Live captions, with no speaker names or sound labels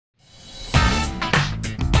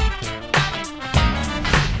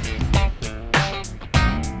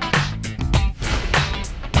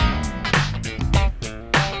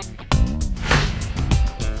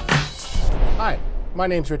My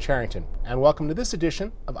name's Rich Harrington, and welcome to this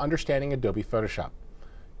edition of Understanding Adobe Photoshop.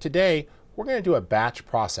 Today, we're going to do a batch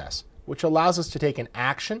process, which allows us to take an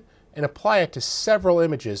action and apply it to several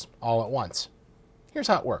images all at once. Here's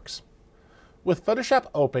how it works. With Photoshop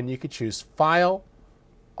open, you could choose File,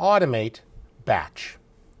 Automate, Batch.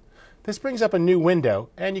 This brings up a new window,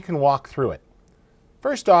 and you can walk through it.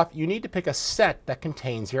 First off, you need to pick a set that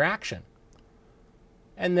contains your action,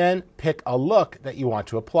 and then pick a look that you want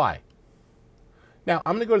to apply. Now,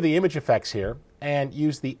 I'm going to go to the image effects here and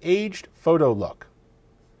use the aged photo look.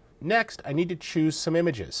 Next, I need to choose some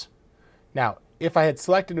images. Now, if I had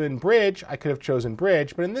selected them in Bridge, I could have chosen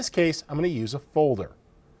Bridge, but in this case, I'm going to use a folder.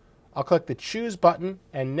 I'll click the Choose button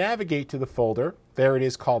and navigate to the folder. There it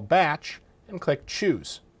is called Batch, and click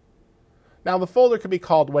Choose. Now, the folder could be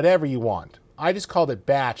called whatever you want. I just called it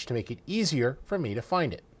Batch to make it easier for me to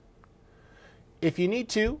find it. If you need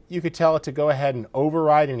to, you could tell it to go ahead and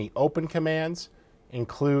override any open commands,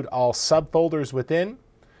 include all subfolders within,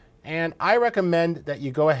 and I recommend that you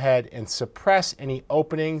go ahead and suppress any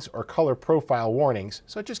openings or color profile warnings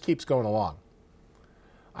so it just keeps going along.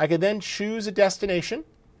 I could then choose a destination.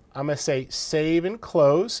 I'm going to say Save and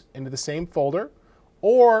Close into the same folder,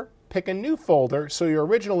 or pick a new folder so your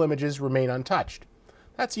original images remain untouched.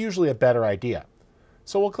 That's usually a better idea.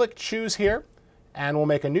 So we'll click Choose here, and we'll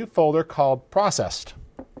make a new folder called Processed,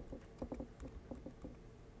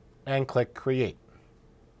 and click Create,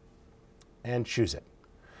 and choose it.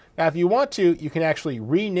 Now, if you want to, you can actually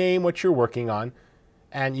rename what you're working on,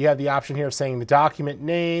 and you have the option here of saying the document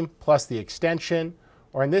name plus the extension,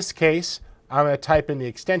 or in this case, I'm going to type in the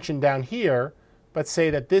extension down here, but say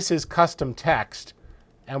that this is custom text,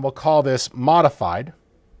 and we'll call this modified.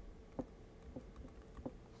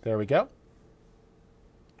 There we go.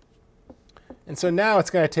 And so now it's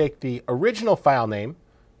going to take the original file name,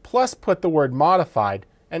 plus put the word modified,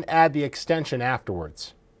 and add the extension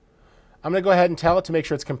afterwards. I'm going to go ahead and tell it to make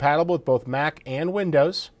sure it's compatible with both Mac and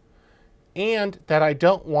Windows, and that I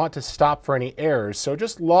don't want to stop for any errors, so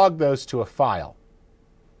just log those to a file.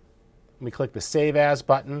 Let me click the Save As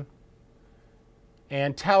button,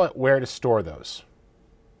 and tell it where to store those.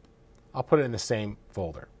 I'll put it in the same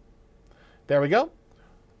folder. There we go.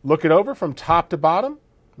 Look it over from top to bottom.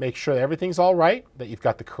 Make sure that everything's all right, that you've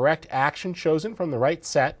got the correct action chosen from the right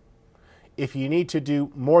set. If you need to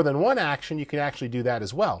do more than one action, you can actually do that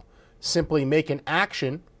as well. Simply make an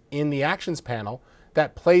action in the Actions panel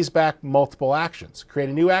that plays back multiple actions. Create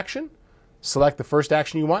a new action, select the first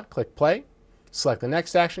action you want, click Play. Select the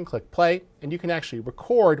next action, click Play, and you can actually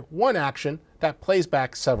record one action that plays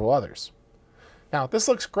back several others. Now, this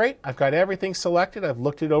looks great. I've got everything selected. I've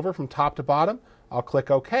looked it over from top to bottom. I'll click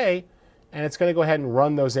OK, and it's going to go ahead and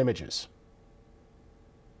run those images.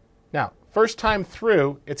 Now, first time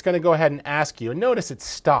through, it's going to go ahead and ask you, and notice it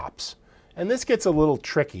stops. And this gets a little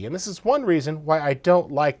tricky, and this is one reason why I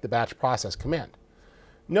don't like the batch process command.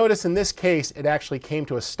 Notice in this case, it actually came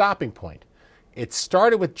to a stopping point. It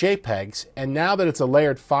started with JPEGs, and now that it's a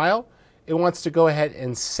layered file, it wants to go ahead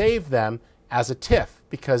and save them as a TIFF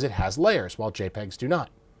because it has layers, while JPEGs do not.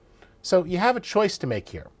 So you have a choice to make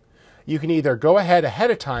here. You can either go ahead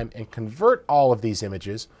of time and convert all of these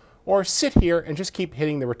images, or sit here and just keep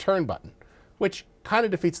hitting the return button, which kind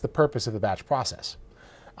of defeats the purpose of the batch process.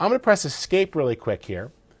 I'm going to press Escape really quick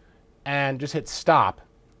here, and just hit Stop,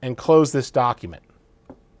 and close this document.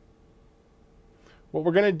 What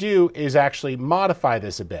we're going to do is actually modify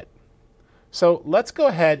this a bit. So let's go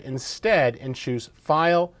ahead instead and choose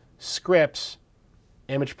File, Scripts,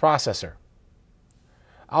 Image Processor.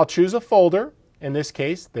 I'll choose a folder. In this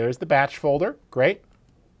case, there's the batch folder. Great.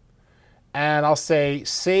 And I'll say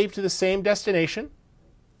Save to the same destination.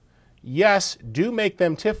 Yes, do make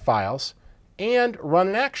them TIFF files, and run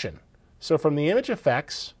an action. So from the image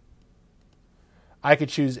effects, I could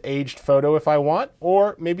choose aged photo if I want,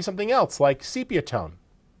 or maybe something else like sepia tone.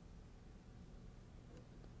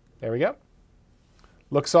 There we go.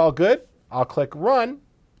 Looks all good. I'll click Run,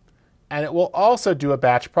 and it will also do a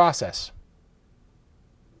batch process.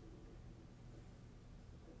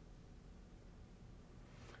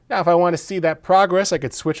 Now, if I want to see that progress, I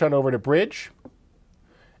could switch on over to Bridge,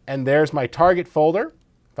 and there's my target folder.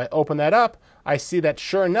 If I open that up, I see that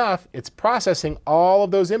sure enough, it's processing all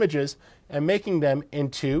of those images and making them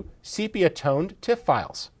into sepia-toned TIFF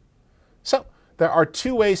files. So there are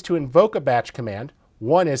two ways to invoke a batch command.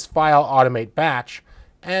 One is File, Automate, Batch,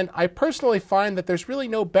 and I personally find that there's really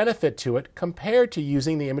no benefit to it compared to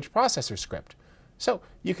using the image processor script. So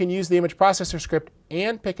you can use the image processor script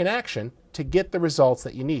and pick an action to get the results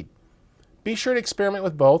that you need. Be sure to experiment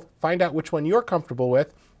with both, find out which one you're comfortable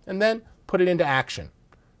with, and then put it into action.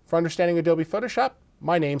 For Understanding Adobe Photoshop,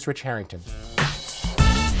 my name's Rich Harrington.